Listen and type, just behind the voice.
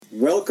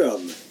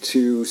Welcome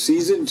to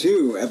Season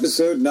 2,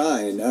 Episode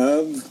 9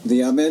 of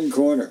The Amen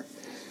Corner.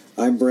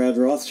 I'm Brad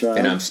Rothschild.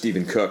 And I'm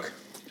Stephen Cook.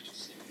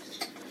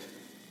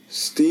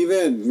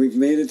 Stephen, we've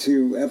made it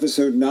to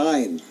Episode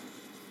 9.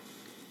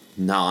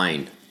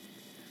 9.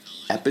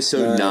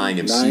 Episode 9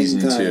 of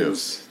Season 2.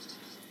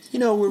 You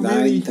know, we're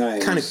really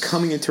kind of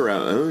coming into our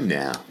own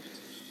now.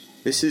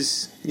 This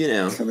is, you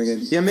know,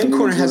 The Amen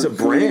Corner has a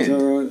brand.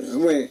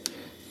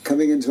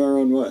 Coming into our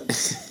own what?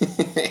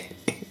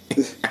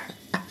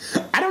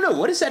 I don't know.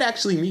 What does that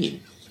actually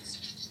mean?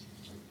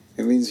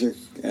 It means you're,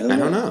 I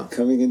don't know,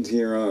 coming into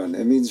your own.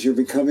 It means you're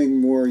becoming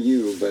more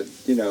you, but,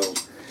 you know,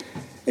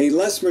 a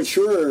less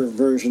mature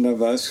version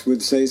of us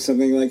would say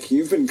something like,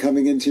 you've been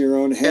coming into your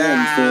own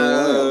hand for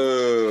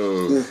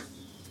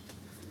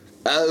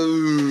a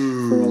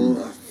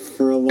while.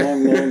 For a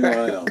long, long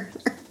while.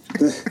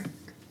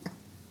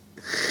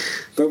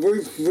 But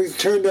we've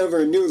turned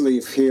over a new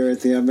leaf here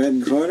at the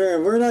Amen Corner,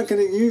 and we're not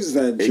going to use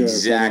that joke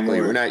Exactly.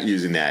 anymore. We're not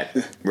using that.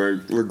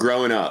 We're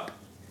growing up.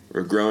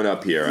 We're growing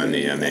up here on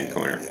the Amen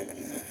Corner.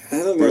 I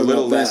don't know. We're a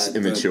little about less that,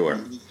 immature.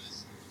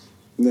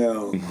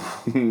 No.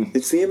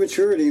 It's the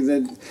immaturity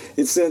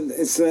it's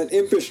that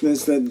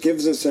impishness that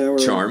gives us our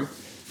Charm.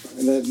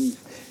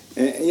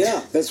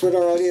 That's what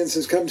our audience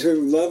has come to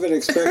love and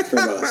expect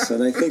from us,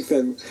 and I think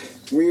that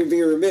we would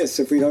be remiss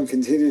if we don't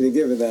continue to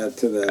give that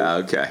to them.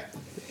 Okay.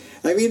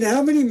 I mean,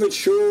 how many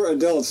mature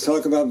adults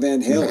talk about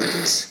Van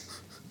Halen?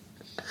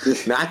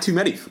 Not too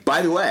many.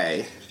 By the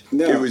way,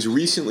 it was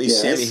recently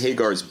Sammy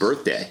Hagar's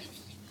birthday,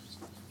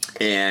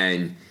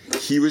 and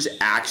he was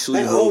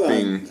actually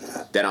hoping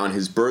that on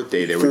his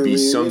birthday there would be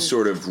some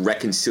sort of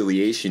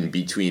reconciliation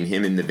between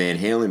him and the Van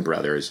Halen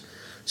brothers,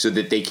 so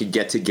that they could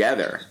get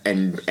together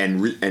and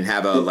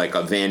have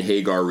a Van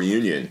Hagar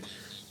reunion.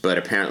 But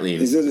apparently,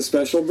 is it a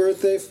special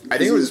birthday? I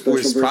think it was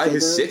probably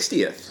his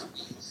 60th.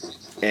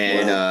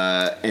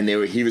 And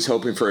he was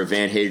hoping for a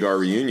Van Hagar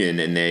reunion,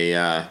 and they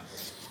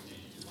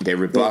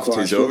rebuffed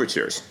his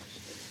overtures.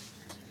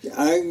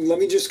 Let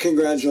me just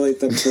congratulate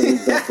them for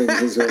rebuffing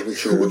his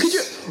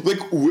overtures.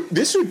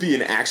 This would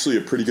be actually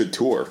a pretty good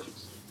tour.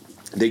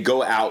 They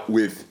go out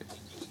with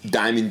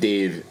Diamond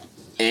Dave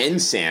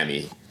and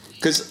Sammy,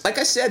 because, like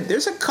I said,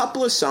 there's a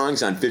couple of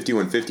songs on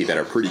 5150 that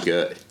are pretty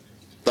good,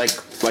 like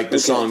the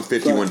song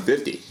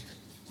 5150.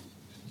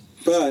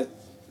 But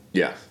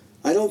yeah.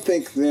 I don't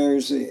think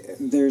there's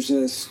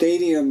a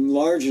stadium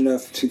large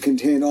enough to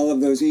contain all of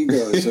those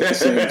egos at the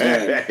same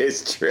time. That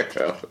is true.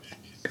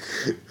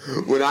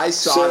 When I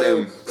saw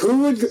them,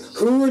 who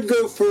would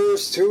go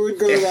first? Who would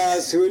go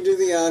last? Who would do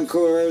the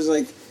encores?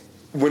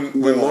 When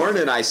Lauren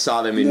and I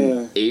saw them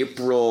in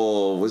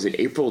April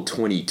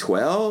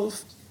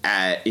 2012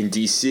 in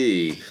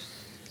DC,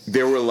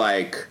 there were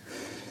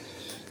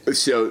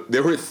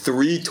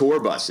 3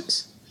 tour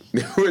buses.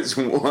 There was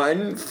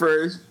one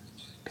for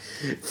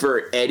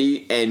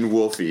Eddie and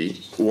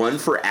Wolfie, one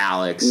for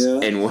Alex,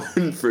 and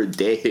one for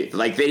Dave.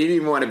 They didn't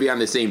even want to be on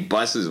the same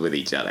buses with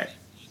each other.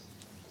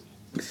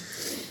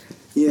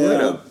 Yeah.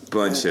 What a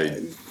bunch of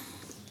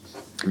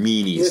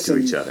meanies to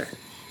each other.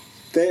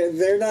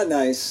 They're not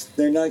nice.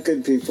 They're not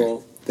good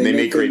people. They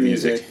make great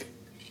music.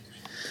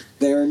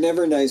 They are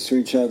never nice to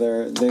each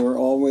other. They were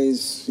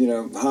always,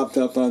 hopped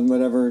up on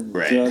whatever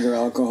drug or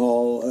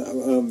alcohol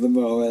of the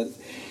moment.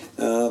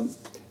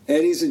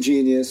 Eddie's a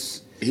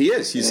genius. He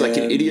is. He's like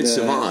an idiot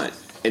savant.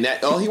 And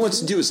that all he wants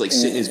to do is sit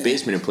in his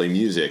basement and play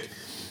music.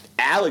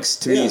 Alex,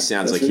 to me,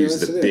 sounds like he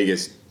was the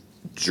biggest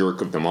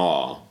jerk of them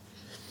all.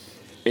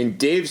 And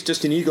Dave's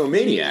just an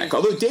egomaniac.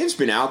 Although Dave's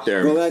been out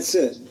there. Well, that's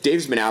it.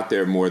 Dave's been out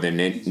there more than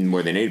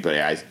anybody.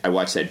 I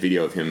watched that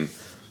video of him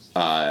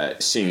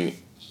singing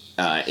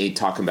Ain't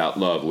Talking About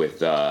Love with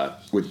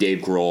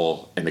Dave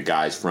Grohl and the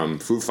guys from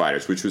Foo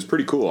Fighters, which was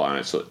pretty cool,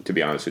 honestly, to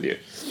be honest with you.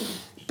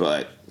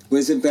 But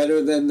was it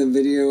better than the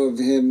video of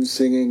him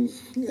singing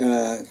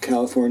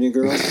California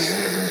Girls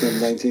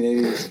from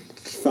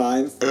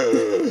 1985?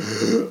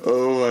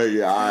 Oh my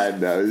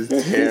God, that was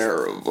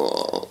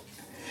terrible.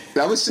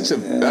 That was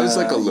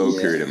like a low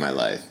period in my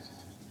life.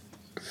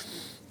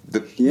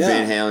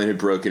 Van Halen had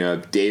broken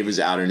up. Dave was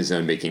out on his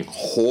own making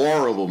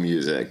horrible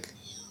music.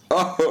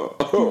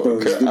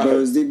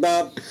 Bosdy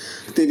bop,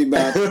 diddy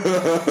bop.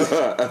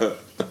 Oh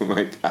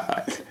my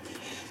God.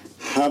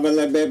 Stop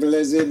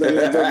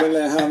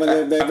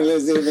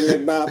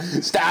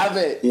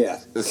it. Yeah.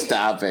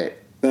 Stop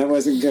it. That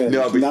wasn't good.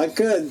 No, but not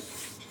good.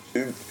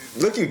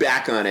 Looking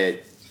back on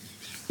it,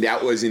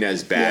 that wasn't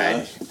as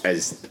bad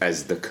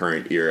as the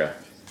current era.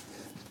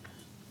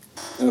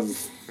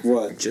 Of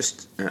what?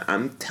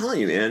 I'm telling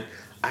you, man,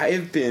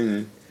 I've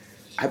been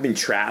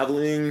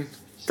traveling.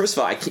 First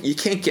of all, you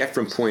can't get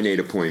from point A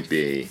to point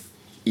B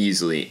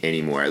easily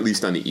anymore, at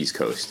least on the East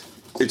Coast.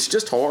 It's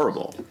just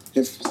horrible.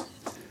 If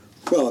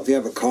you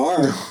have a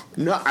car.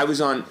 No, I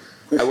went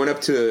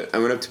up to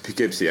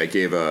Poughkeepsie. I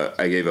gave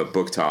a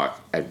book talk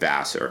at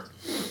Vassar.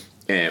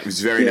 And it was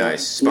very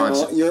nice.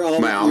 Sponsored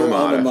my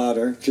alma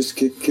mater. Just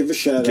give a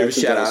shout out. Give a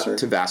shout out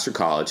to Vassar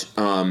College.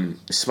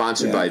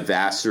 Sponsored by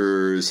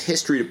Vassar's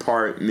history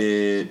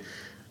department,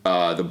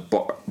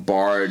 the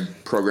BARD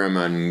program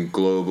on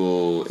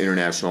global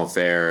international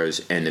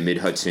affairs and the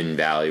Mid-Hudson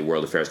Valley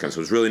World Affairs Council.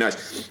 It was really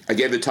nice. I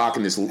gave the talk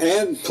in this...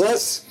 And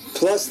plus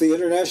the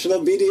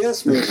international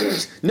BDS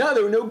movement. No,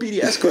 there were no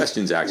BDS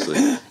questions,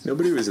 actually.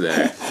 Nobody was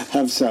there.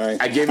 I'm sorry.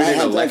 I gave it in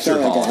a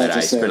lecture hall that I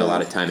spent a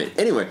lot of time in.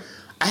 Anyway,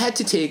 I had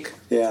to take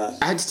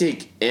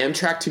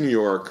Amtrak to New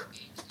York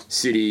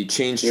City,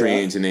 change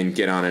trains, and then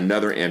get on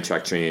another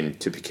Amtrak train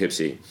to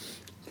Poughkeepsie.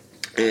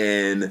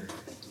 And...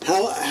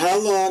 How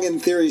long, in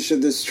theory,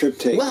 should this trip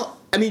take? Well,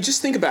 I mean,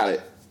 just think about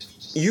it.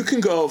 You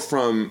can go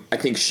from, I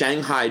think,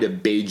 Shanghai to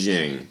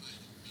Beijing,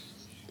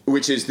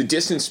 which is the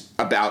distance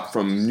about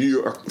from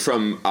New York,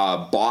 from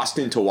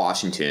Boston to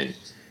Washington,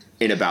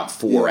 in about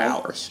 4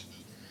 hours.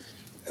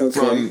 Okay.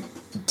 From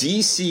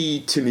D.C.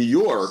 to New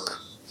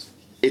York,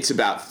 it's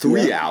about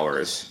 3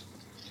 hours.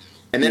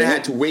 And then I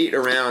had to wait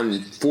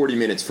around 40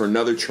 minutes for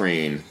another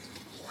train.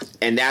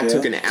 And that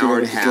took an hour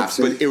and a half,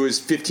 but it was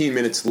 15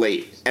 minutes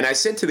late. And I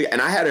said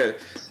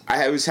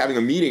I was having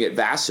a meeting at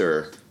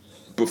Vassar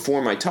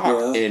before my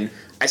talk, and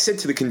I said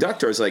to the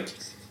conductor, I was like,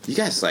 you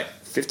guys,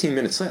 15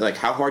 minutes late,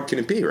 how hard can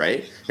it be, right?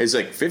 And he's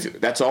like, 50,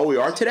 that's all we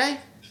are today?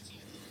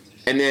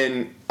 And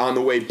then on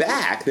the way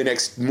back, the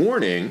next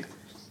morning,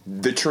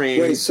 the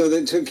train... Wait, so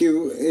it took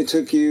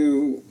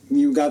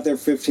you got there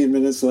 15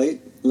 minutes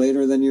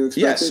later than you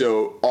expected? Yeah,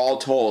 so all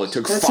told, it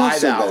took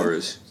 5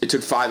 hours. It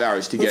took 5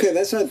 hours to get... Okay,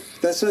 that's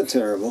not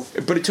terrible.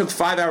 But it took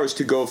 5 hours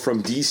to go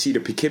from D.C. to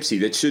Poughkeepsie.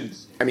 That should...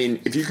 I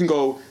mean, if you can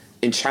go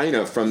in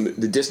China from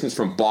the distance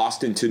from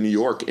Boston to New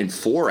York in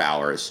 4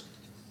 hours,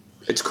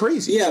 it's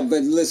crazy. Yeah,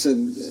 but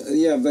listen...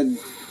 Yeah, but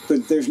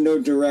there's no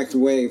direct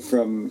way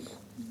from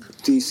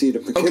D.C. to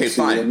Poughkeepsie. Okay,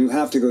 fine. And you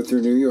have to go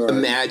through New York.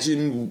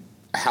 Imagine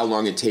how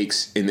long it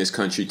takes in this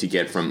country to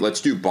get from...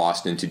 Let's do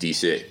Boston to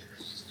D.C.,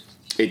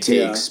 It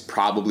takes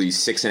probably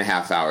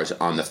 6.5 hours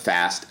on the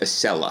fast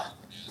Acela.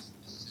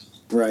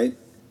 Right.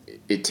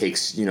 It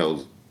takes,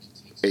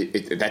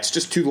 that's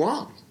just too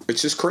long.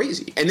 It's just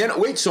crazy. And then,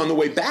 so on the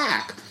way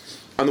back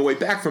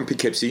from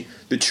Poughkeepsie,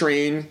 the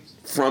train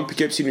from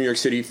Poughkeepsie to New York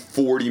City,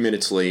 40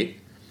 minutes late.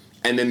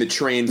 And then the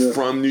train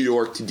from New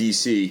York to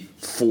D.C.,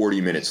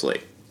 40 minutes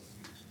late.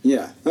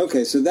 Yeah.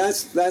 Okay. So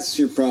that's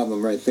your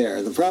problem right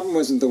there. The problem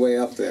wasn't the way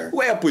up there.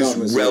 Way up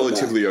was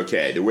relatively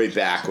okay. The way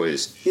back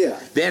was. Yeah.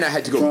 Then I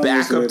had to go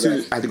back up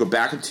to. I had to go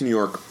back up to New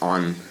York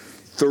on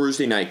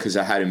Thursday night because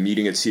I had a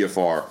meeting at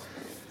CFR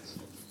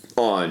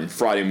on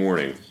Friday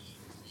morning.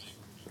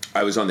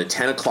 I was on the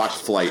 10 o'clock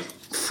flight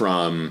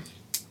from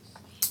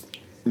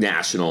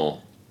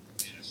National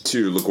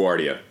to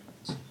LaGuardia.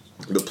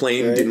 The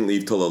plane didn't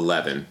leave till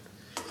 11.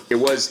 It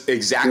was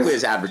exactly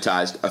as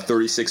advertised, a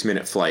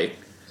 36-minute flight.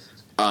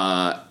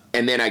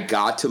 And then I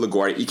got to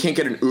LaGuardia. You can't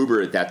get an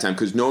Uber at that time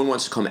because no one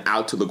wants to come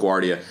out to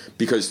LaGuardia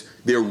because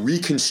they're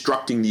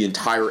reconstructing the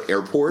entire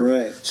airport.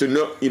 Right. So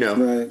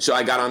So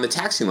I got on the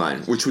taxi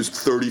line, which was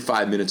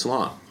 35 minutes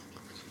long.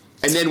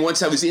 And then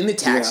once I was in the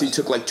taxi, it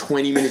took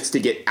 20 minutes to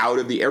get out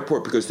of the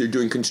airport because they're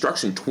doing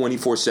construction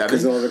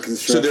 24/7.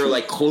 So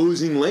they're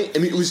closing late. I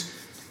mean,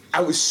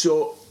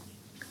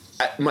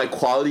 my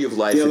quality of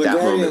life at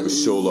that moment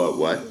was so low.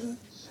 What?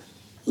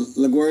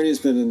 LaGuardia's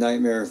been a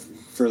nightmare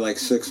for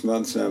 6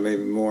 months now,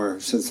 maybe more,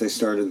 since they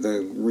started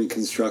the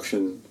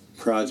reconstruction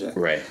project.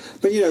 Right.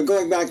 But,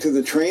 going back to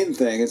the train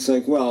thing, it's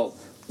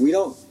we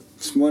don't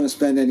want to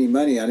spend any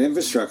money on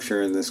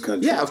infrastructure in this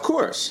country. Yeah, of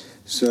course.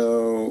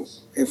 So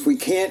if we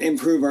can't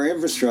improve our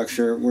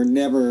infrastructure,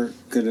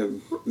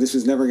 this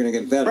is never going to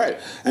get better. Right.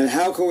 And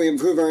how can we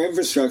improve our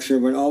infrastructure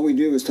when all we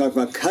do is talk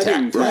about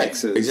cutting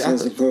taxes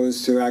as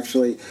opposed to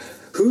actually,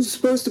 who's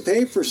supposed to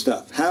pay for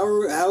stuff?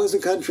 How is a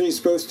country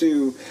supposed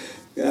to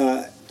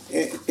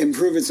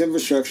improve its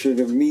infrastructure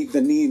to meet the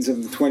needs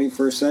of the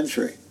 21st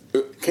century?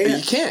 You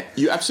can't.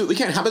 You absolutely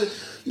can't. How about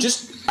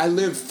I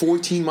live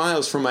 14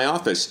 miles from my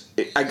office.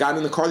 I got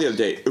in the car the other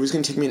day. It was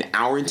going to take me an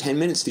hour and 10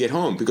 minutes to get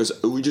home because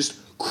it was just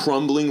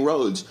crumbling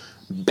roads.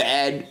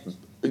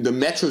 The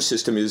metro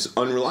system is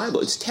unreliable.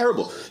 It's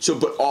terrible.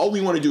 But all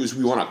we want to do is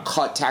we want to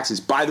cut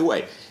taxes. By the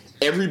way,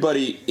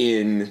 everybody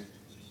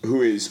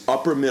who is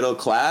upper middle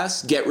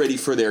class, get ready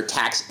for their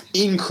tax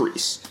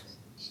increase.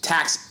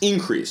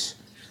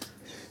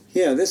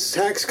 Yeah, this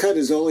tax cut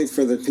is only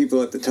for the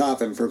people at the top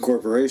and for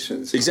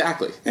corporations.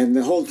 Exactly. And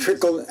the whole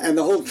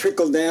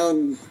trickle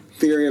down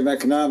theory of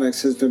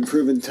economics has been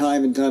proven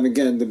time and time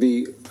again to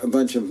be a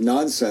bunch of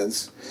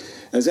nonsense,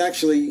 as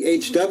actually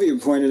H.W.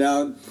 pointed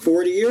out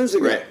 40 years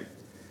ago. Right.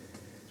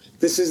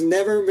 This has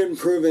never been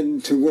proven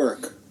to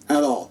work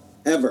at all,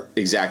 ever.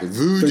 Exactly.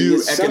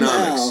 Voodoo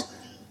economics.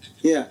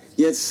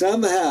 Yet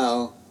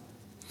somehow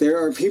there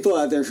are people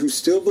out there who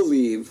still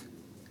believe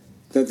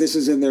that this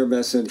is in their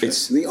best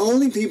interest. The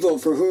only people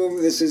for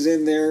whom this is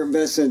in their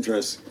best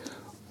interest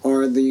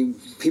are the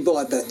people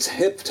at the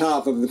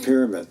top of the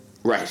pyramid.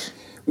 Right.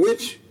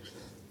 Which,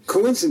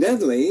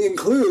 coincidentally,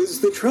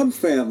 includes the Trump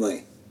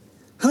family.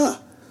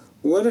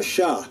 What a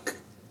shock.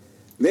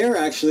 They're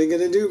actually going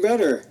to do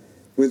better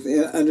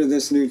under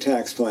this new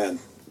tax plan.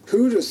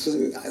 Who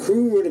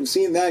would have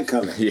seen that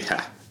coming?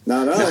 Yeah.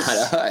 Not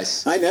us. Not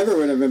us. I never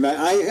would have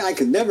I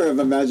could never have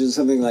imagined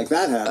something like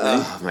that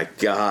happening. Oh, my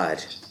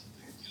God.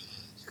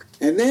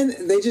 And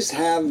then they just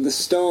have the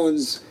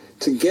stones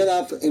to get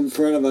up in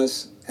front of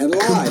us and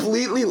lie.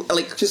 Completely,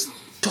 like, just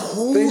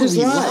totally just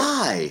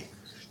lie.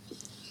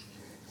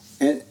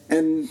 And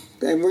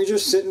we're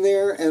just sitting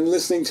there and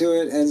listening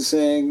to it and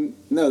saying,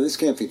 no, this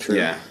can't be true.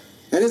 Yeah.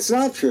 And it's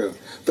not true.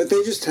 But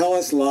they just tell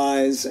us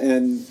lies,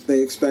 and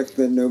they expect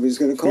that nobody's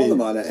going to call them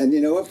on it. And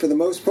you know what? For the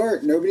most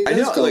part, nobody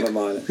does call them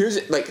on it.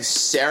 Here's like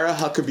Sarah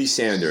Huckabee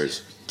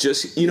Sanders.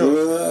 Just, you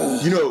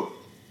know,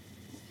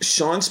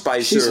 Sean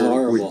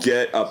Spicer would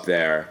get up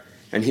there,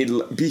 and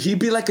he'd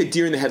be like a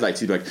deer in the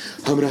headlights. He'd be like,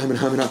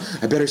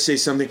 I better say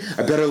something.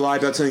 I better lie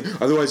about something.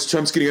 Otherwise,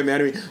 Trump's going to get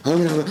mad at me.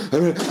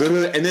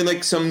 And then,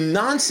 like, some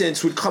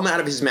nonsense would come out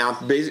of his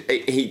mouth.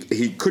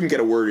 He couldn't get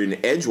a word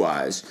in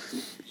edgewise.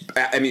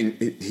 I mean,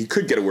 he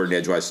could get a word in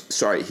edgewise.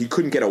 Sorry, he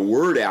couldn't get a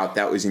word out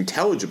that was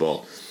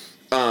intelligible.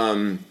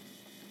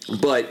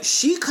 But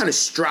she kind of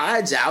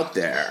strides out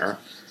there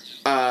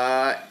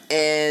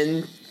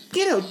and,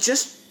 you know,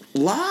 just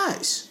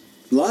lies.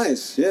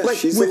 Lies, yeah. Like,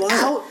 she's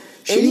without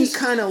any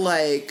kind of,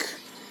 like...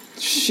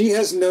 She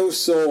has no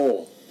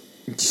soul.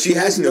 She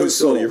has no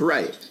soul. You're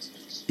right.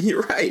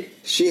 You're right.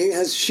 She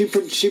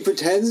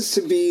pretends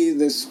to be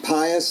this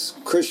pious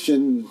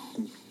Christian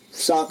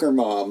soccer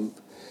mom.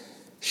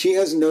 She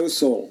has no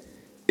soul.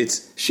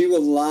 She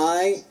will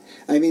lie.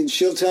 I mean,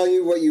 she'll tell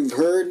you what you've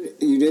heard,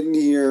 you didn't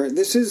hear.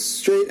 This is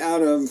straight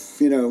out of,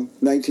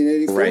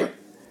 1984.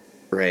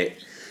 Right.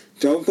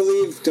 Don't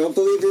believe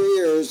your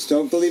ears.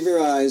 Don't believe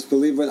your eyes.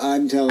 Believe what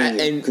I'm telling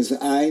you, because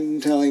I'm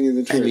telling you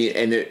the truth. I mean,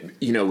 and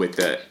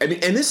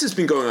and this has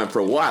been going on for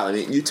a while. I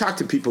mean, you talk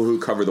to people who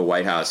cover the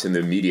White House and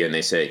the media, and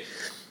they say,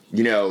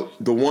 the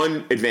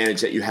one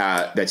advantage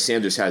that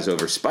Sanders has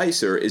over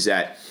Spicer is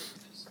that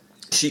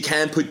she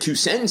can put two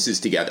sentences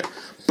together.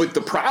 But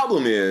the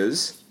problem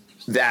is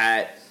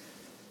that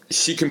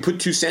she can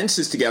put two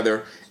sentences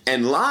together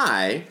and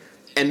lie,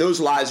 and those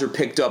lies are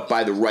picked up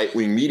by the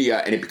right-wing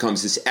media, and it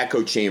becomes this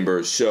echo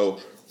chamber. So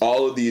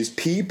all of these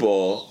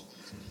people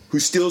who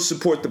still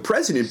support the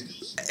president,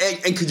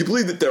 and could you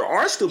believe that there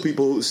are still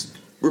people who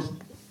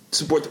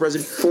support the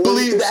president,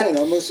 believe that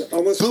almost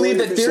believe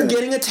that they're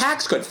getting a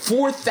tax cut,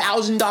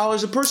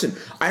 $4,000 a person.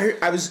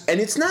 And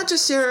it's not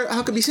just Sarah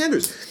Huckabee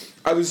Sanders.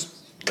 I was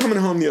coming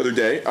home the other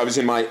day. I was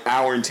in my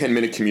hour and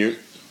 10-minute commute,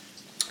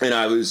 and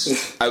I was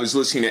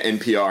listening to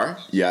NPR.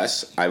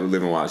 Yes, I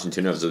live in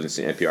Washington. I was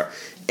listening to NPR.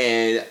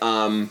 And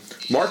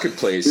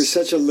Marketplace. You're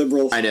such a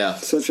liberal. I know.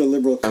 Such a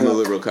liberal cuck. I'm a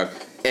liberal cuck.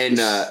 And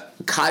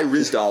Kai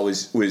Ryssdal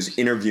was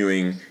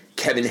interviewing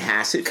Kevin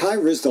Hassett. Kai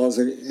Ryssdal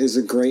is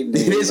a great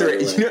name. It is.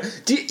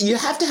 You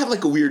have to have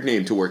like a weird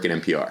name to work at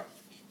NPR.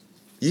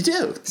 You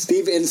do.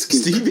 Steve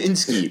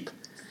Inskeep.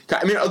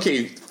 I mean,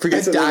 okay,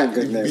 forget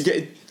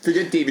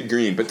David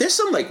Green, but there's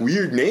some like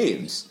weird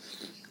names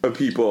of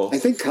people. I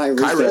think Kai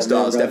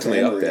Ryssdal is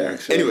definitely up there.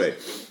 Actually. Anyway,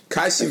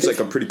 Kai seems like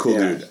a pretty cool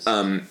dude.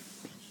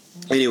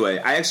 Anyway,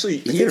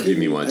 he interviewed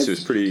me once. It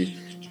was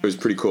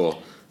pretty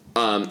cool.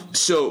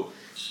 So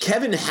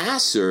Kevin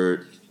Hassett,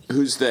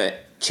 who's the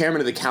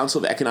chairman of the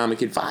Council of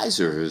Economic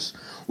Advisors,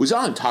 was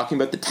on talking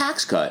about the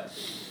tax cut,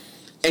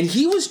 and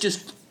he was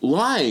just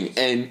lying,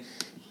 and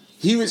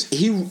he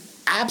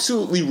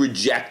absolutely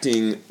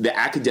rejecting the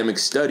academic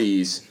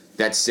studies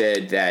that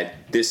said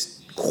that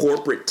this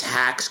corporate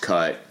tax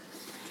cut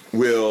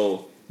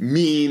will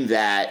mean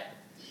that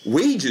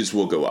wages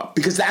will go up,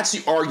 because that's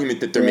the argument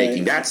that they're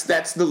making. That's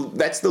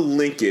the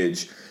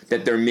linkage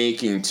that they're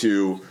making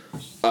to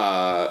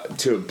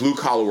blue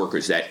collar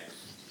workers, that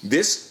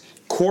this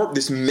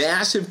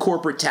massive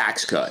corporate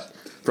tax cut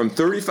from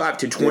 35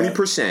 to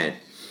 20%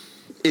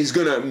 is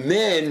going to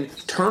then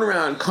turn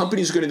around.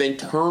 Companies are going to then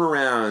turn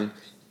around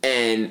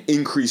and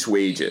increase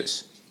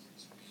wages.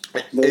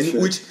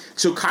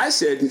 So Kai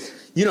said,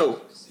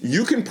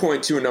 you can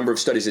point to a number of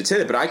studies that say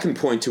that, but I can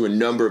point to a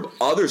number of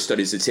other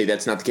studies that say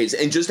that's not the case.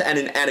 And just at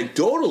an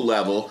anecdotal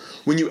level,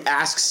 when you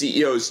ask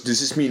CEOs, does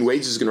this mean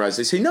wages are going to rise?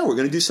 They say, no, we're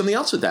going to do something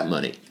else with that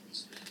money.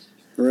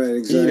 Right,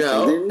 exactly.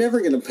 They're never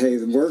going to pay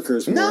the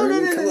workers more.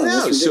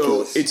 No.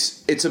 So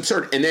it's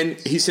absurd. And then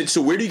he said,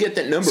 so where do you get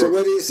that number? So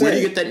what do you say? Where do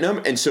you get that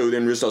number? And so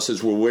then Ryssdal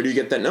says, well, where do you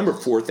get that number?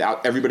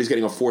 Everybody's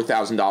getting a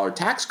 $4,000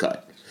 tax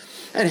cut.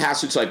 And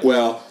Hassett's like,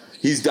 well,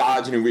 he's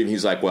dodging and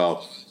he's like,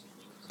 well,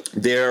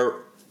 they're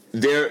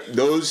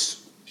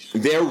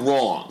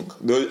wrong.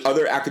 The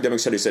other academic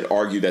studies that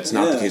argue that's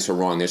not the case are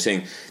wrong. They're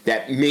saying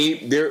that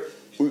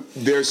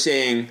they're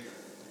saying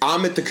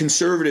I'm at the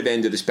conservative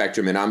end of the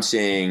spectrum, and I'm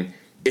saying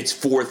it's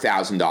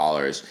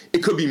 $4,000.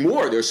 It could be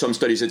more. There's some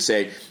studies that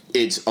say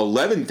it's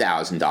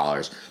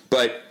 $11,000.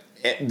 But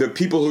the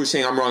people who are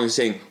saying I'm wrong are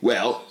saying,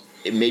 well,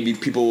 maybe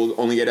people will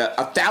only get a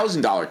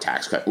 $1,000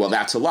 tax cut. Well,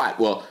 that's a lot.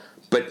 Well,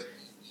 but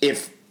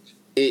if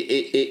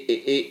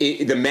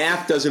the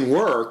math doesn't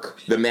work,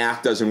 the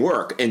math doesn't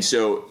work. And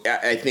so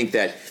I think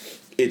that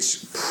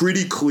it's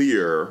pretty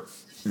clear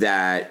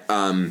that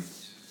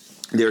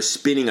they're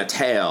spinning a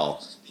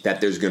tale that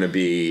there's going to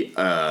be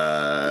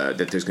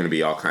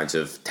all kinds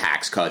of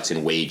tax cuts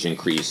and wage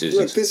increases.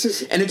 Look,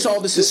 and it's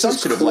all this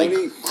assumption of like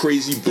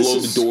crazy blow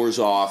the doors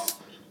off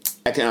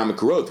economic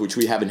growth, which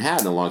we haven't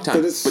had in a long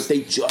time. But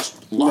they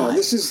just lie. No,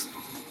 this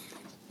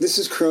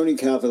is crony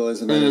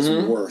capitalism at its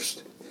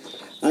worst.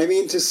 I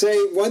mean, to say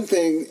one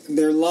thing,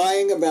 they're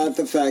lying about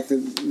the fact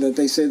that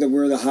they say that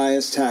we're the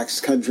highest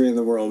taxed country in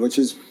the world, which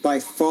is by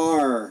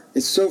far,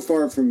 it's so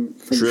far from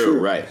true.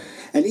 Right.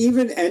 And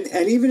even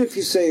if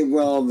you say,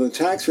 well, the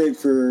tax rate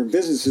for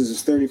businesses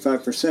is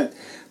 35%,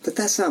 but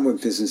that's not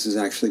what businesses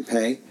actually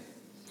pay.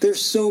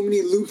 There's so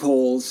many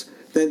loopholes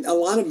that a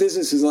lot of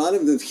businesses, a lot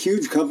of the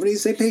huge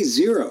companies, they pay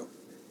zero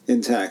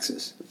in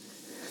taxes.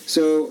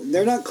 So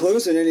they're not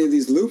closing any of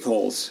these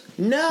loopholes.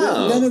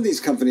 No, none of these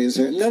companies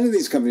are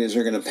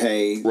going to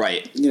pay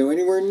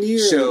anywhere near.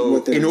 So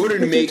what in order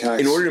to make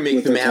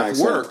the math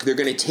work, they're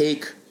going to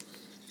take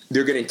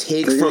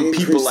from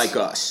people like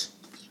us,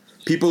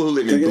 people who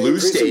live in blue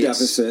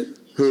states,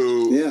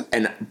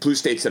 and blue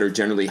states that are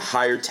generally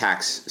higher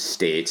tax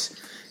states,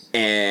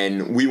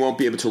 and we won't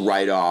be able to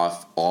write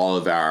off all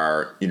of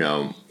our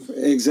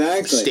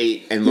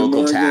state and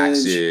local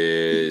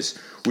taxes.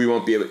 We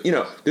won't be able,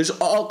 there's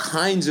all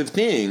kinds of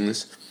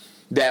things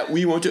that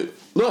we won't do.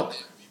 Look,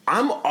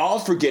 I'm all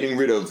for getting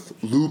rid of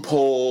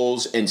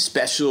loopholes and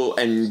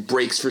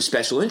breaks for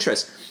special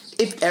interests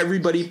if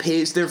everybody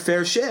pays their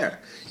fair share.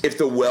 If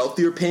the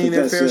wealthy are paying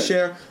their fair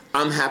share,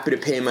 I'm happy to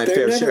pay my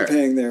fair share.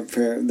 They're never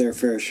paying their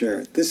fair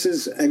share. This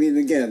is,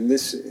 again,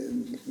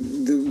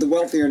 the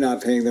wealthy are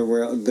not paying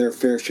their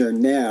fair share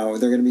now.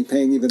 They're going to be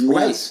paying even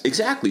less. Right,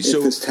 exactly. If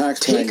so this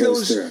tax plan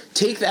goes through.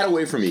 Take that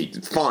away from me.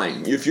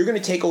 Fine. If you're going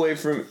to take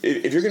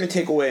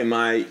away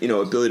my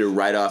ability to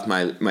write off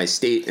my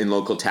state and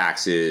local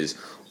taxes,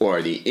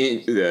 or the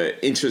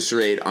interest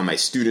rate on my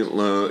student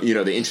loan,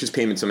 the interest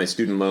payments on my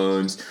student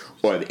loans,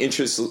 or the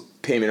interest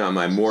payment on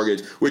my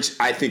mortgage, which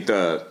I think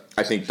the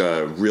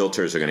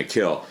realtors are going to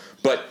kill.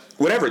 But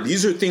whatever,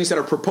 these are things that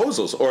are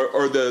proposals,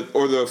 or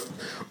the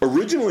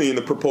originally in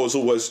the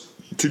proposal was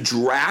to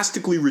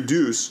drastically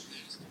reduce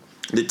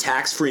the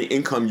tax-free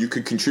income you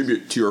could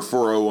contribute to your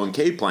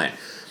 401k plan.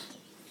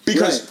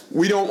 Because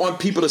we don't want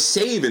people to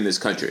save in this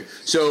country.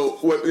 So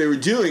what they were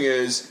doing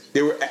is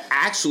they were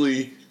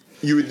actually,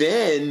 you would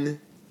then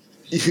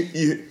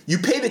you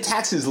pay the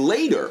taxes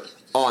later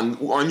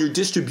on your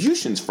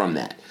distributions from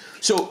that.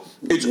 So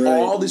it's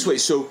all this way.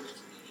 So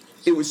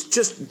it was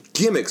just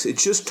gimmicks.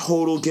 It's just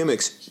total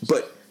gimmicks.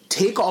 But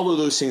take all of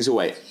those things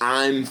away.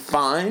 I'm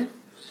fine.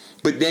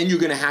 But then you're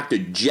going to have to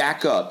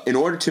jack up in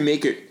order to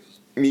make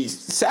me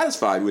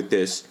satisfied with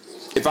this.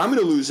 If I'm going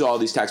to lose all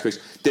these tax breaks,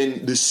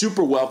 then the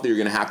super wealthy are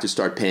going to have to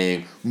start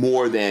paying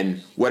more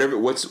than whatever.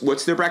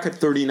 What's their bracket?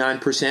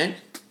 39%?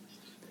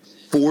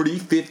 40,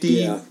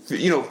 50,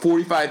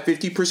 45,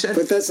 50%?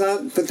 But that's not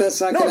going to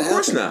happen. No, of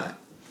course not.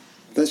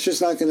 That's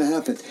just not going to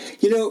happen.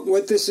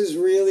 What this is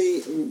really,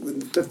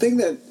 the thing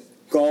that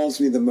galls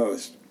me the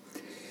most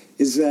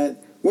is that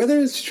whether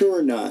it's true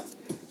or not,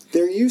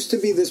 there used to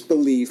be this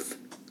belief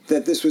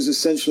that this was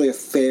essentially a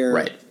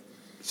fair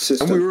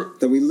system,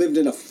 that we lived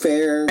in a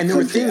fair and there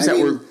were things that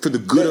were for the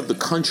good of the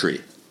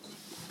country.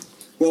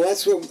 Well,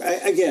 that's what,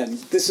 again,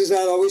 this is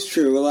not always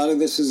true. A lot of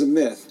this is a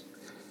myth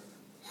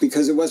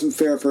because it wasn't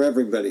fair for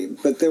everybody.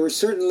 But there was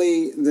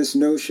certainly this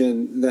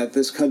notion that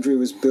this country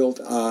was built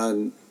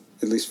on,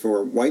 at least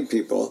for white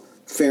people,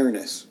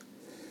 fairness.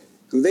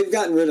 They've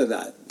gotten rid of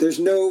that. There's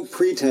no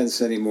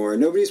pretense anymore.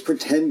 Nobody's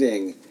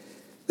pretending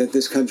that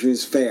this country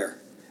is fair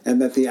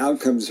and that the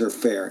outcomes are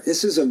fair.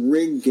 This is a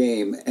rigged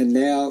game, and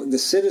now the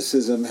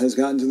cynicism has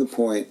gotten to the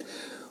point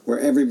where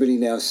everybody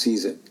now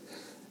sees it.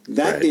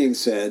 That being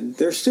said,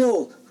 there's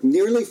still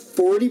nearly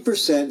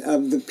 40%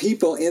 of the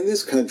people in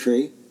this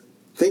country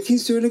think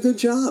he's doing a good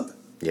job.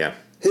 Yeah.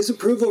 His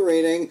approval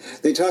rating,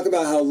 they talk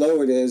about how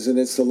low it is, and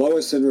it's the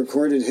lowest in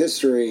recorded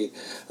history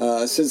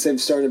since they've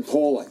started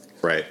polling.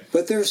 Right.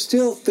 But there's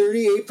still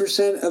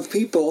 38% of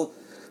people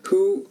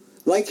who,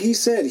 like he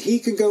said, he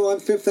could go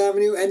on Fifth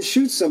Avenue and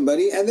shoot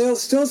somebody, and they'll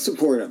still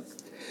support him.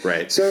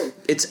 Right. So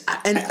it's,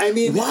 and I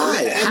mean,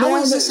 why? How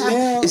is this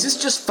happening? Is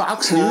this just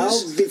Fox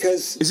News?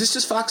 Because is this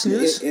just Fox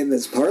News? And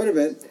that's part of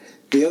it.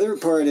 The other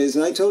part is,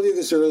 and I told you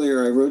this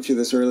earlier, I wrote you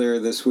this earlier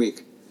this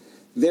week.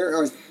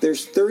 There's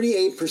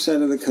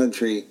 38% of the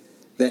country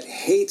that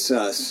hates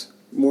us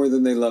more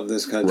than they love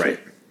this country. Right.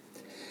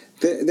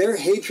 Their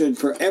hatred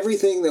for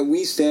everything that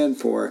we stand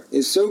for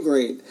is so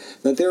great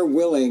that they're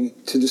willing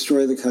to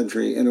destroy the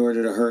country in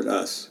order to hurt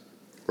us.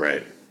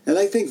 Right. And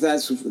I think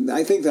that's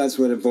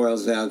what it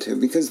boils down to,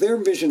 because their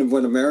vision of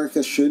what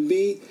America should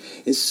be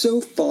is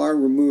so far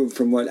removed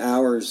from what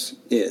ours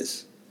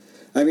is.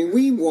 I mean,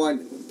 we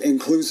want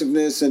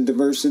inclusiveness and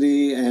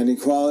diversity and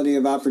equality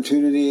of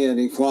opportunity and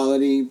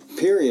equality,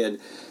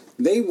 period.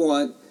 They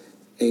want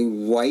a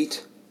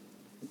white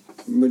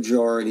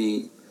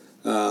majority.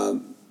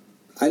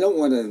 I don't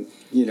want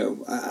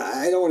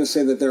to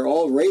say that they're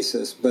all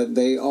racist, but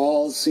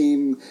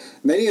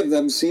many of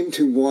them seem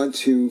to want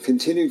to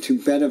continue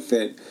to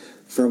benefit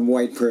from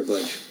white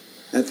privilege.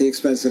 at the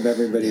expense of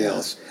everybody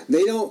else.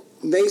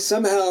 They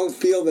somehow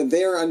feel that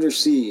they are under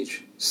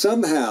siege.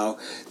 Somehow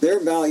their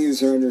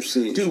values are under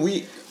siege.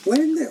 Dude,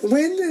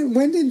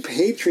 when did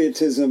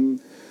patriotism,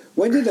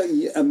 when did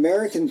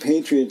American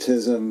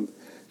patriotism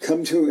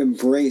come to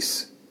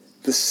embrace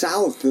the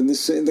South and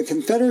the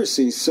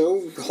Confederacy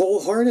so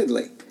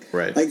wholeheartedly?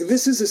 Right. Like,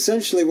 this is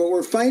essentially what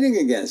we're fighting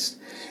against.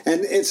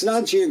 And it's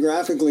not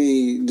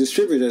geographically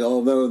distributed,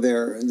 although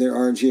there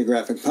are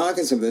geographic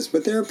pockets of this,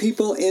 but there are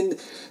people in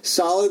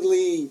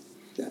solidly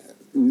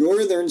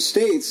northern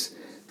states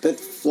that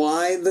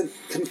fly the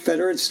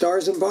Confederate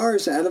stars and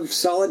bars out of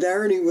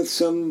solidarity with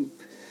some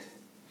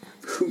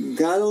who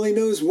God only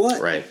knows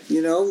what. Right.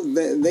 You know,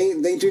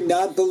 they do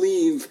not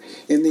believe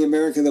in the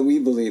America that we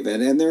believe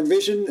in, and their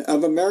vision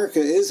of America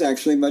is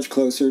actually much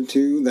closer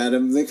to that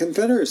of the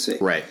Confederacy.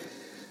 Right.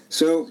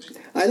 So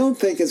I don't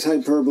think it's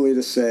hyperbole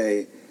to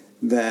say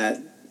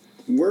that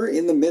we're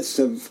in the midst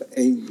of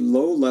a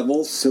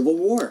low-level civil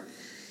war.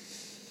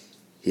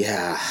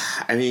 Yeah,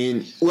 I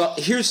mean, well,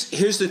 here's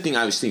the thing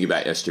I was thinking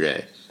about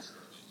yesterday.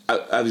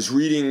 I was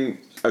reading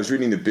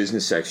the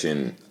business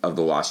section of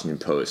the Washington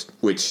Post,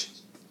 which,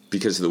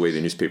 because of the way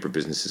the newspaper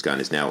business has gone,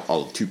 is now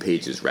all 2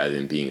 pages rather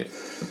than being a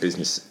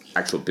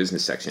actual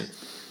business section.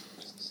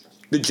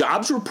 The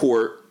jobs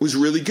report was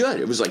really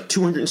good. It was like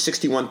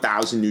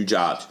 261,000 new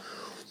jobs.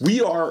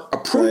 We are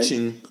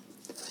approaching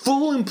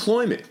full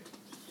employment.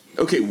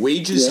 Okay,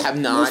 wages have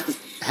not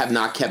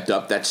kept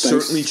up. That's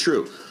certainly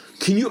true.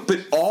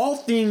 But all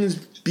things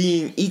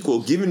being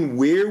equal, given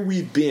where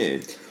we've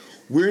been,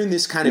 we're in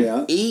this kind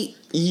of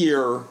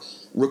 8-year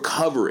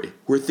recovery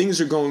where things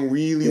are going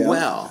really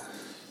well.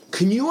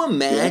 Can you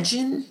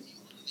imagine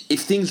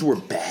if things were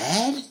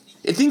bad?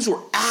 If things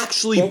were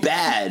actually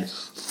bad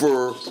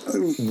for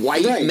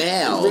white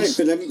males?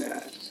 Right,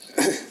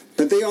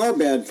 but they are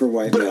bad for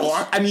white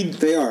males.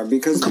 They are,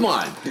 because... Come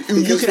on.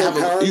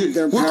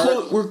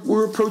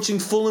 We're approaching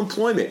full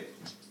employment.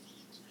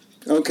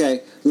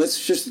 Okay,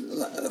 let's just,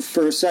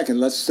 for a second,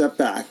 let's step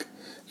back.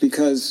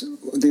 Because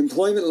the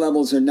employment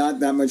levels are not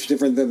that much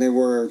different than they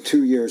were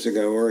 2 years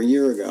ago or a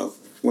year ago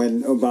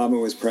when Obama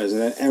was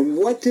president. And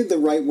what did the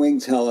right wing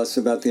tell us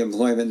about the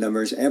employment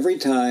numbers every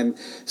time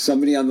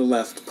somebody on the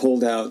left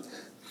pulled out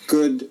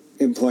good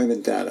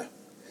employment data?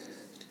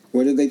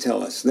 What did they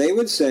tell us? They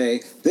would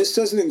say, this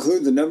doesn't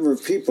include the number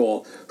of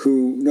people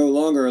who no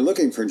longer are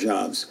looking for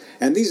jobs.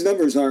 And these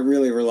numbers aren't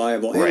really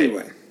reliable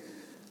anyway.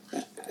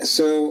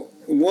 So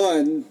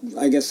one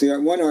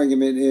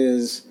argument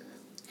is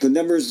the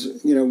numbers,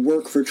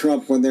 work for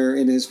Trump when they're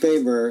in his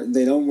favor.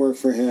 They don't work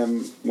for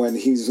him when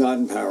he's not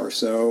in power.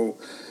 So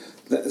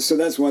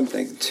that's one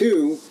thing.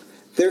 Two,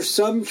 there's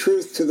some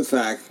truth to the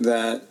fact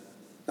that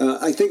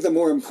I think the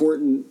more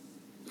important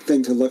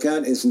thing to look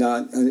at is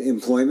not an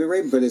employment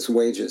rate, but it's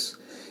wages.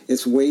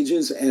 It's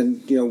wages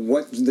and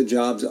what the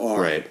jobs are.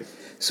 Right.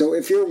 So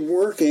if you're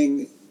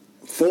working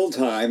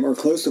full-time or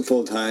close to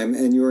full-time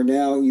and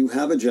you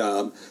have a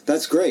job,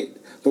 that's great.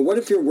 But what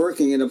if you're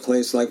working in a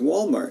place like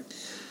Walmart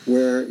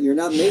where you're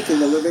not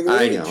making a living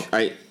wage?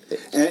 I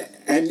know.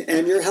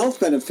 And your health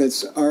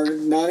benefits are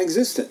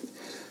non-existent.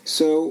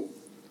 So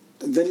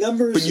the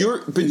numbers. But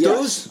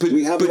here's the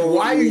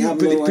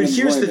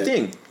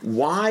thing: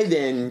 why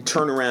then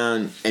turn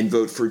around and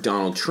vote for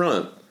Donald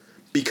Trump?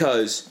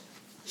 Because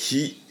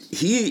he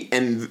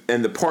and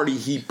the party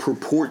he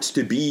purports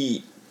to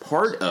be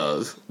part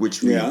of,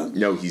 which we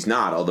know he's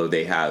not, although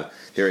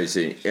there is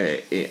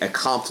a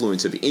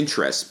confluence of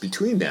interests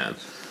between them.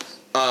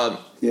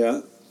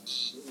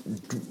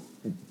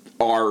 Want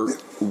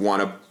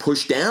to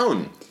push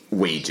down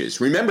wages.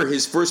 Remember,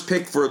 his first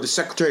pick for the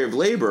Secretary of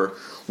Labor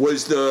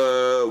was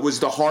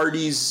the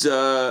Hardee's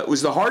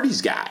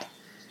guy,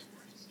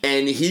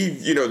 and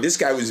this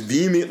guy was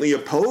vehemently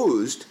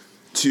opposed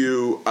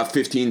to a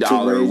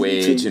 $15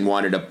 wage and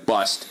wanted to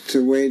bust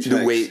to wage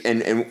the wage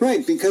and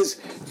right because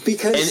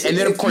and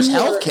then of course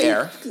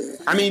healthcare.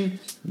 I mean.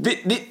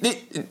 This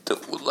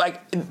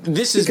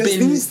has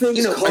been a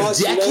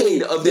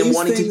decade of them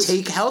wanting to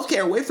take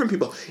healthcare away from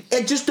people.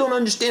 I just don't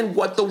understand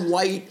what the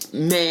white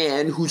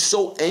man who's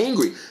so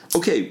angry.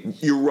 Okay,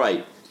 you're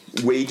right.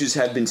 Wages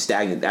have been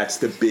stagnant. That's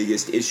the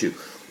biggest issue.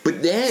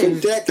 But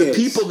then the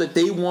people that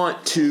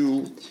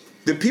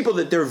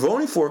they're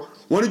voting for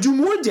want to do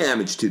more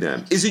damage to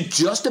them. Is it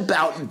just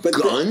about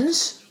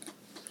guns?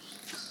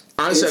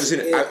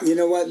 Honestly, you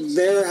know what?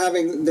 They're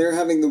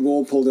having the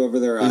wool pulled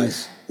over their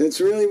eyes. That's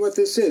really what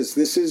this is.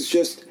 This is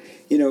just,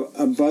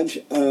 a bunch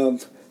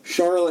of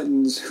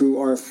charlatans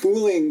who are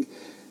fooling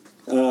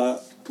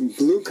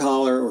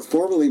blue-collar or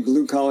formerly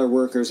blue-collar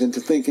workers into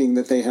thinking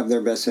that they have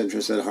their best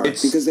interests at heart,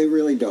 because they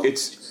really don't.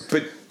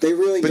 They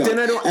really don't. Then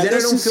I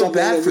don't feel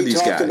bad for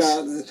these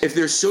guys. If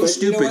they're so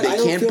stupid,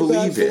 they can't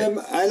believe it.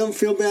 I don't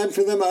feel bad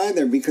for them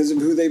either because of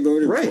who they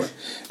voted for.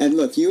 And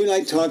look, you and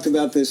I talked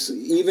about this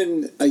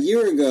even a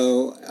year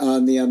ago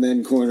on the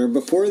Amen Corner,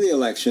 before the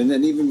election,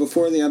 and even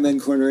before the Amen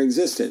Corner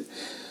existed.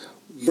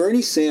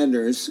 Bernie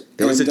Sanders.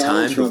 There was a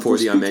time before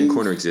the Amen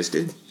Corner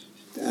existed?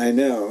 I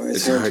know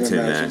it's hard to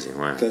imagine.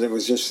 Wow. But it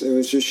was just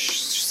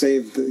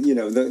saved.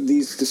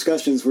 These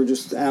discussions were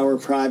just our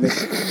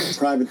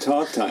private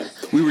talk time.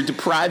 We were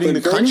depriving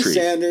the country. Bernie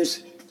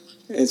Sanders,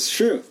 it's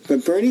true.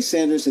 But Bernie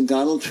Sanders and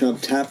Donald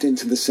Trump tapped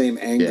into the same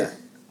anger. Yeah.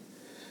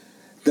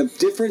 The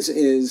difference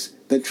is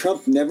that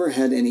Trump never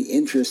had any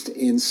interest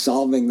in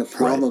solving the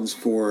problems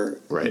for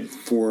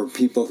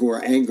people who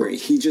are angry.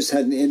 He just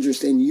had an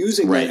interest in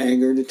using that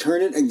anger to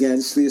turn it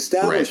against the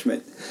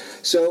establishment.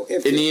 So,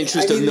 if in the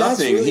interest of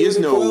nothing, really he has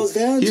no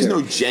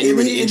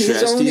genuine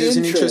interest. He has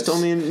an interest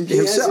only in himself. He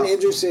has an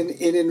interest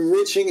in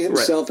enriching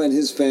himself and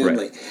his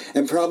family,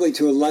 and probably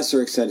to a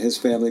lesser extent his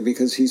family,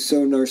 because he's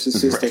so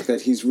narcissistic that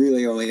he's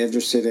really only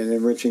interested in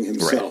enriching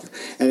himself.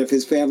 And if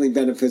his family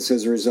benefits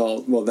as a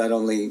result, well, that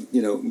only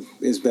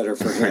is better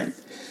for him.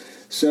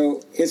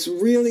 So it's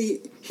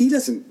really, he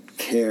doesn't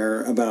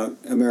care about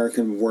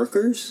American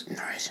workers.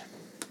 Right.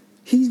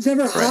 He's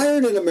never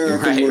hired an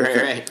American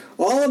worker. Right.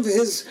 All of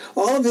his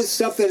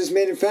stuff that is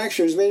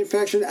manufactured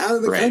out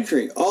of the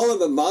country. All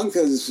of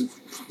Ivanka's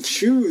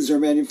shoes are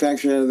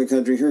manufactured out of the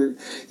country.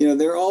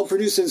 They're all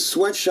produced in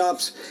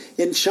sweatshops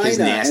in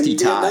China and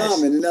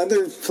Vietnam and in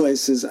other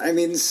places. I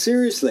mean,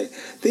 seriously,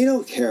 they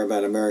don't care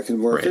about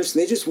American workers.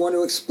 They just want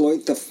to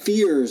exploit the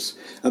fears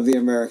of the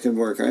American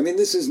worker. I mean,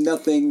 this is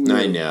nothing new.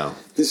 I know.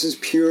 This is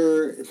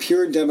pure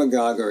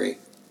demagoguery.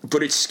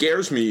 But it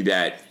scares me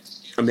that,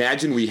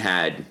 imagine we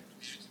had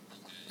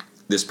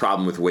this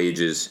problem with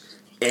wages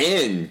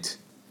and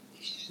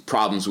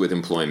problems with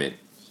employment.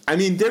 I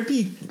mean, there'd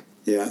be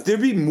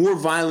more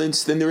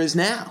violence than there is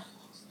now.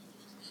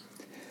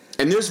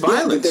 And there's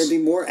violence. Yeah, but there'd be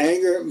more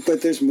anger,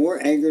 but there's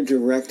more anger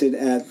directed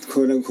at,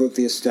 quote unquote,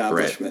 the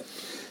establishment.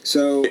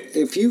 So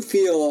if you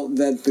feel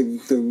that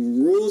the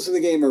rules of the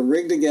game are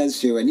rigged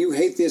against you and you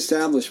hate the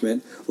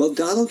establishment, well,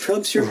 Donald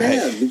Trump's your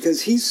man,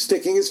 because he's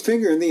sticking his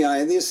finger in the eye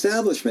of the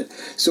establishment.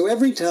 So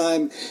every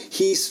time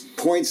he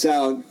points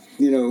out,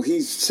 he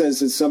says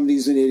that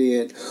somebody's an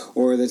idiot,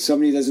 or that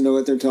somebody doesn't know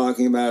what they're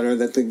talking about, or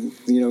that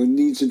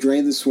needs to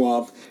drain the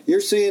swamp, you're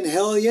saying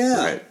hell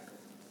yeah. Right.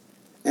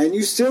 And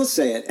you still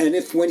say it. And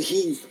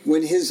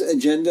when his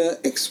agenda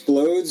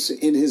explodes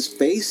in his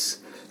face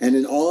and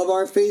in all of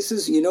our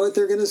faces, you know what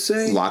they're going to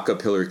say? Lock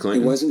up Hillary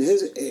Clinton.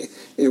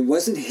 It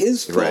wasn't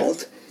his fault.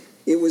 Right.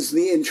 It was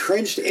the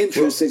entrenched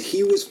interests that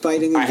he was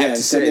fighting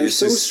against, and they're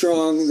so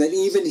strong that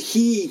even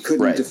he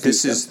couldn't defeat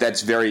them.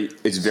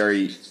 It's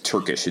very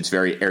Turkish. It's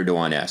very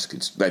Erdogan-esque.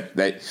 It's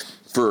that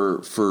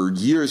for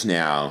years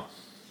now,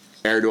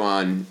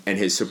 Erdogan and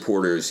his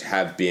supporters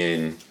have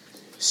been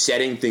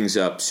setting things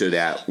up so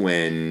that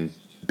when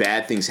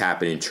bad things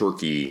happen in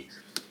Turkey,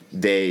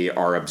 they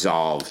are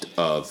absolved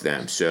of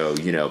them. So,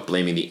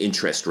 blaming the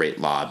interest rate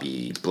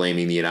lobby,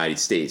 blaming the United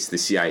States, the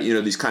CIA,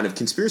 these kind of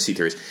conspiracy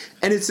theories.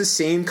 And it's the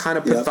same kind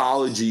of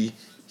pathology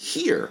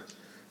here.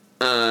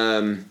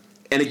 And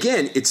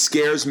again, it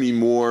scares me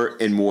more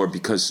and more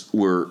because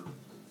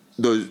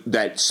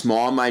that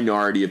small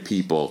minority of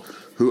people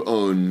who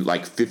own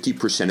like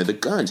 50% of the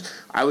guns.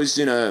 I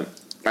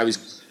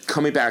was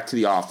coming back to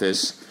the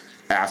office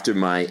after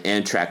my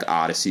Amtrak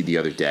Odyssey the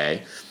other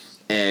day,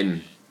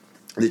 and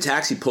the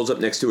taxi pulls up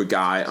next to a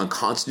guy on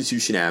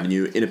Constitution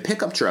Avenue in a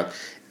pickup truck,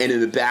 and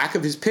in the back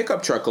of his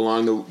pickup truck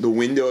along the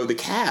window of the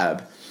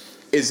cab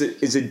is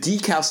a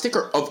decal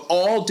sticker of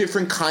all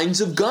different kinds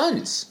of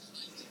guns.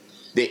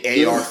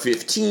 The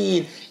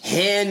AR-15,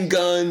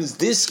 handguns,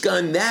 this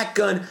gun, that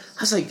gun. I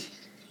was like,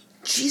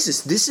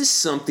 Jesus, this is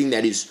something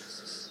that is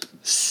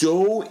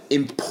so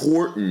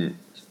important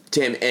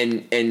to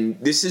him. And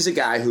this is a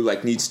guy who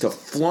needs to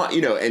flaunt,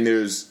 and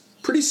there's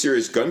pretty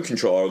serious gun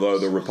control, although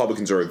the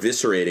Republicans are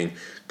eviscerating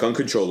gun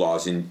control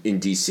laws in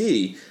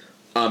D.C.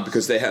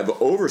 Because they have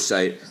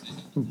oversight.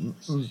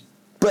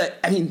 But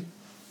I mean,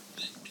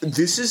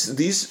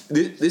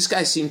 this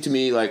guy seemed to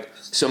me like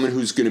someone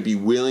who's going to be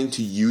willing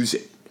to use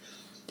it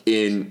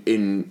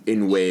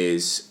in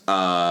ways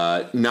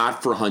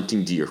not for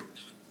hunting deer.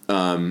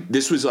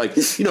 This was like,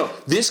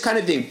 this kind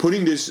of thing,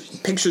 putting this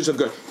pictures of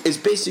guns is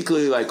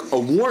basically like a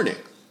warning,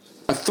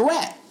 a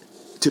threat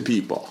to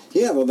people.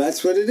 Yeah, well,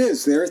 that's what it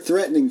is. They're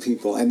threatening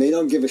people, and they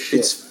don't give a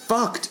shit. It's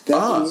fucked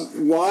up.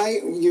 Why?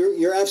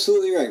 You're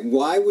absolutely right.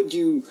 Why would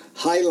you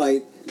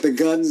highlight the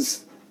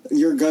guns,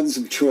 your guns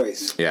of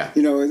choice? Yeah.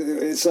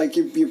 It's like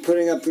you're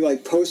putting up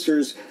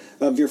posters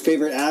of your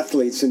favorite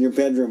athletes in your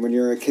bedroom when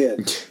you're a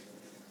kid,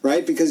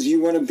 right? Because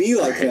you want to be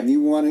like them.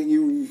 You want to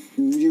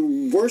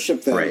you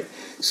worship them. Right.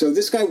 So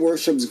this guy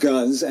worships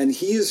guns, and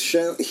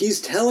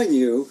he's telling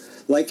you,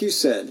 like you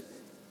said,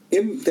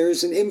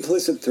 there's an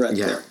implicit threat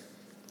there.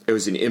 It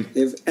was and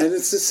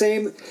it's the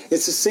same.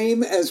 It's the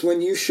same as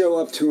when you show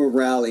up to a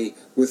rally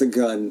with a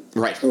gun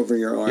over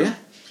your arm. Yeah.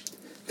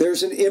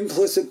 There's an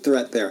implicit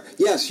threat there.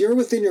 Yes, you're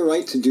within your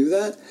right to do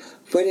that,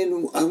 but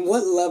on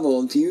what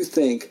level do you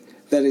think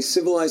that in a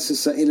civilized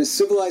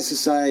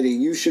society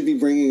you should be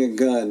bringing a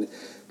gun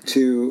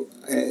to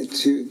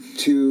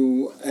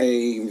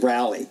a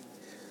rally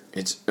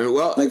It's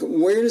well, like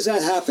where does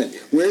that happen?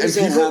 Where does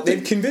that happen?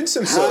 They've convinced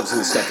themselves of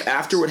this stuff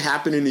after what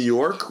happened in New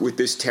York with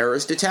this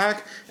terrorist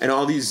attack, and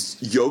all these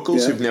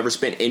yokels who've never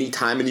spent any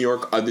time in New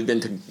York other than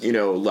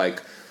to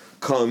like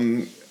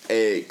come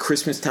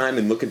Christmas time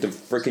and look at the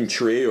freaking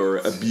tree or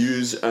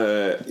abuse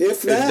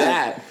if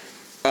that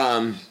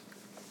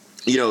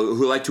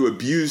who like to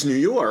abuse New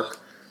York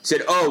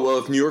said, oh well,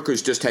 if New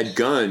Yorkers just had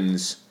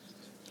guns,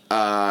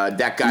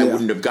 that guy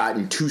wouldn't have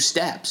gotten 2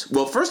 steps.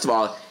 Well, first of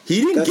all,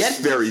 he didn't get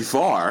very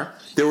far.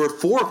 There were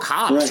 4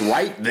 cops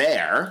right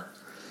there.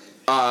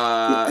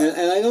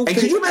 And I don't. And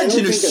could you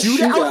imagine a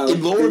shootout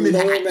in Lower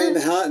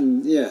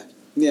Manhattan? Yeah.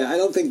 I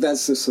don't think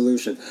that's the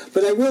solution.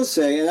 But I will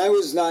say, and I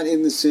was not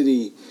in the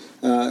city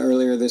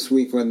earlier this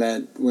week when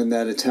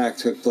that attack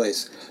took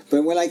place.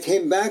 But when I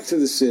came back to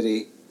the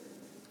city,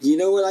 you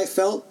know what I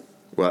felt?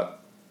 What?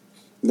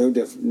 No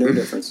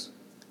difference.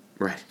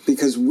 Right.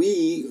 Because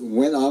we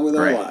went on with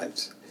our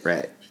lives.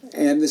 Right.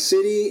 And the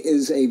city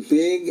is a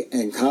big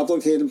and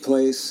complicated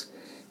place,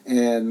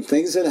 and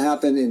things that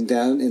happen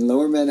in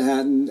Lower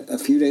Manhattan a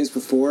few days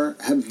before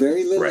have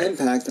very little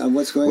impact on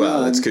what's going on.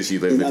 Well, it's because you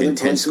live within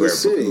 10 square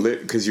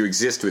because you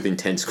exist within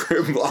 10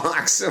 square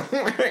blocks of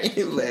where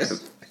you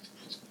live.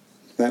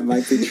 That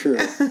might be true.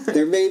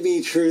 There may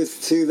be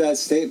truth to that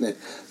statement.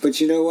 But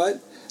you know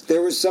what?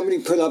 There was somebody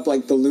put up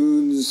like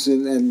balloons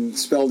and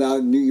spelled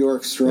out New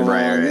York Strong.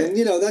 Right. And,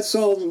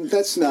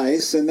 that's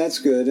nice and that's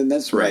good and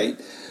that's right.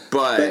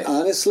 But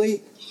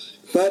honestly,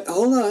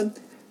 hold on.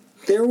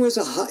 It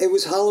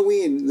was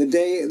Halloween. The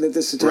day that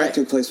this attack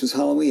took place was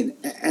Halloween.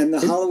 And the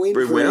Halloween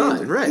parade went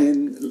on,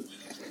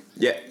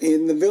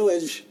 in the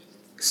village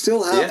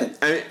still happened.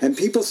 Yeah. And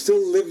people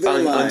still live their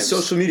lives. On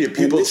social media,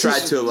 people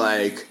tried to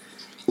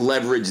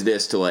leverage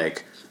this to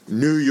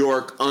New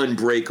York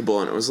unbreakable,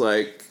 and it was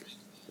like,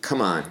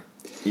 come on,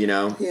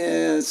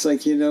 Yeah, it's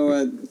like, you know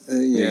what?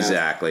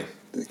 Exactly.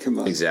 Come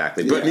on.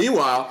 Exactly. But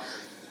meanwhile,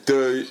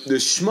 the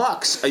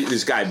schmucks,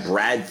 this guy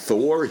Brad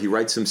Thor, he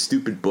writes some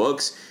stupid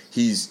books.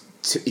 He's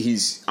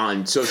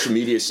on social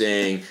media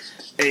saying,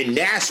 in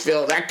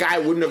Nashville, that guy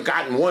wouldn't have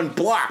gotten 1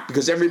 block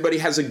because everybody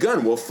has a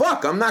gun. Well,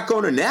 fuck, I'm not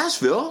going to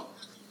Nashville.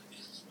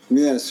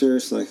 Yeah,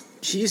 seriously.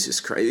 Jesus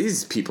Christ,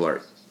 these people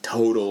are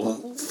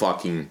total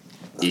fucking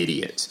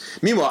idiots.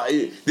 Meanwhile,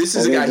 this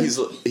is a guy,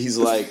 he's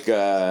like,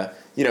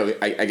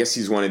 I guess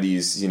he's one of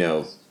these,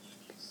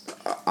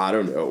 I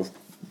don't know,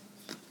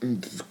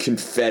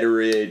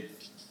 Confederate,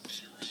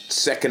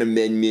 Second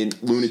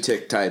Amendment,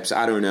 lunatic types.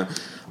 I don't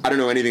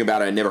know anything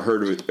about it. I never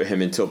heard of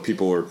him until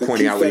people were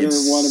pointing out what he'd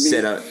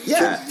set up.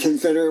 Yeah.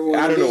 Confederate wannabe.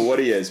 I don't know what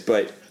he is,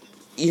 but,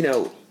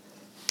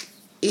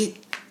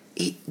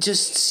 it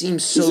just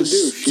seems so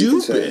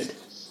stupid.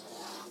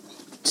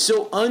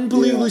 So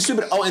unbelievably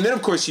stupid. Oh, and then,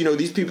 of course,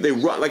 these people, they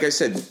run, like I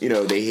said,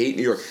 they hate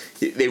New York.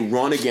 They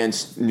run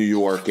against New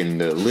York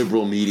and the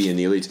liberal media and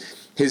the elites.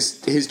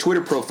 His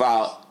Twitter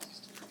profile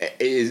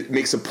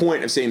makes a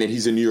point of saying that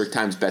he's a New York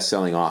Times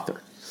best-selling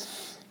author.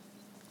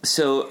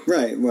 So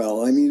right,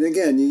 well, I mean,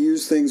 again, you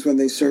use things when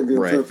they serve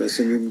your purpose,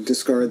 and you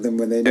discard them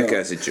when they don't. That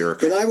guy's a jerk.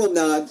 But I will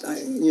not.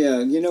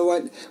 You know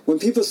what? When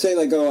people say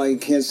 "Oh, I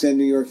can't stand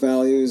New York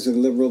values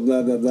and liberal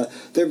blah blah blah,"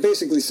 they're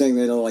basically saying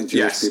they don't like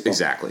Jewish people.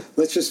 Exactly.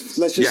 Let's just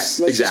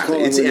exactly.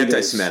 Call it's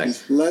anti-Semitic.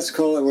 Let's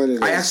call it what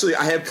it is.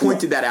 I have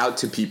pointed that out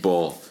to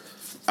people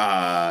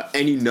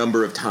any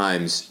number of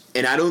times,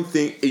 and I don't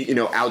think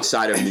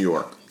outside of New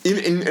York,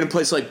 even in a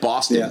place like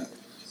Boston.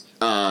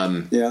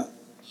 Yeah.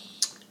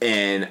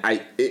 And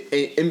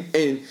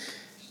and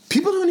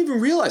people don't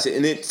even realize it,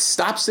 and it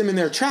stops them in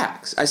their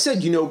tracks. I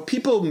said,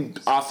 people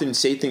often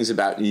say things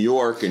about New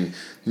York and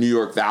New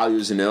York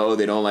values, and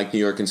they don't like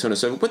New York and so on and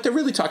so forth. What they're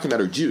really talking about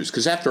are Jews,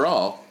 because after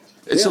all,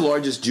 it's the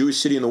largest Jewish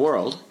city in the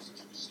world.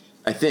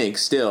 I think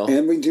still,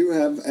 and we do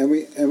have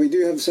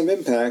some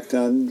impact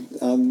on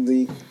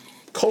the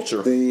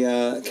culture,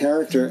 the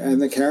character,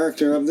 and the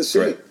character of the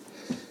city.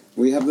 Right.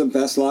 We have the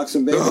best lox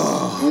and bacon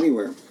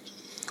anywhere.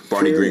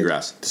 Barney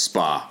Greengrass, the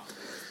spa.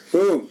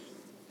 Boom.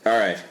 All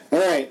right.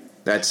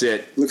 That's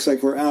it. Looks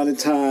like we're out of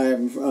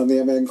time on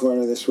the MN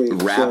Corner this week.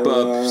 Wrap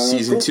up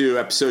Season 2,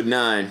 Episode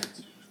 9.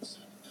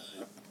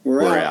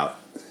 We're out.